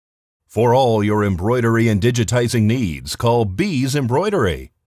For all your embroidery and digitizing needs, call Bees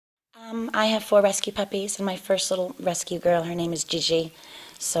Embroidery. I have 4 rescue puppies, and my first little rescue girl, her name is Gigi.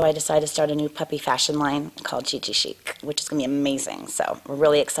 So I decided to start a new puppy fashion line called Gigi Chic, which is going to be amazing. So we're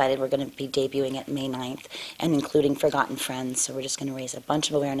really excited. We're going to be debuting it May 9th and including Furgotton Friends. So we're just going to raise a bunch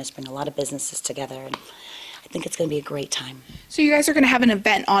of awareness, bring a lot of businesses together, and I think it's going to be a great time. So you guys are going to have an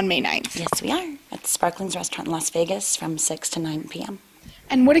event on May 9th? Yes, we are, at the Sparklings Restaurant in Las Vegas from 6 to 9 p.m.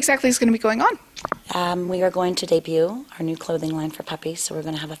 And what exactly is going to be going on? We are going to debut our new clothing line for puppies, so we're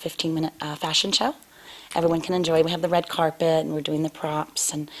going to have a 15-minute fashion show. Everyone can enjoy. We have the red carpet, and we're doing the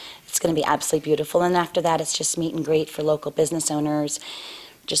props, and it's going to be absolutely beautiful. And after that, it's just meet and greet for local business owners,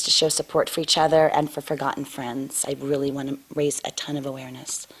 just to show support for each other and for Furgotton Friends. I really want to raise a ton of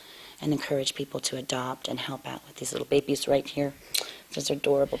awareness and encourage people to adopt and help out with these little babies right here. Those are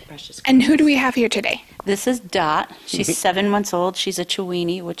adorable, precious. And who do we have here today? This is Dot. She's 7 months old. She's a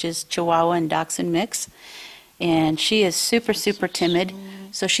Chiweenie, which is Chihuahua and Dachshund mix. And she is super, super timid.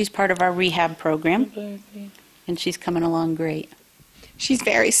 So she's part of our rehab program. And she's coming along great. She's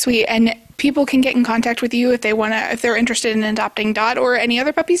very sweet. And people can get in contact with you if they're interested in adopting Dot or any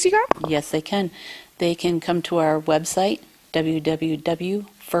other puppies you got? Yes, they can. They can come to our website,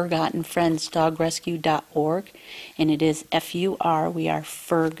 www.furgottonfriendsdogrescue.org, and it is F-U-R, we are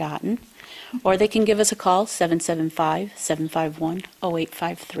Furgotton. Or they can give us a call,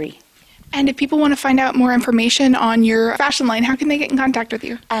 775-751-0853. And if people want to find out more information on your fashion line, how can they get in contact with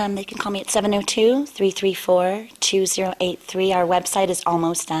you? They can call me at 702-334-2083. Our website is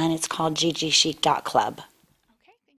almost done. It's called gigichic.club.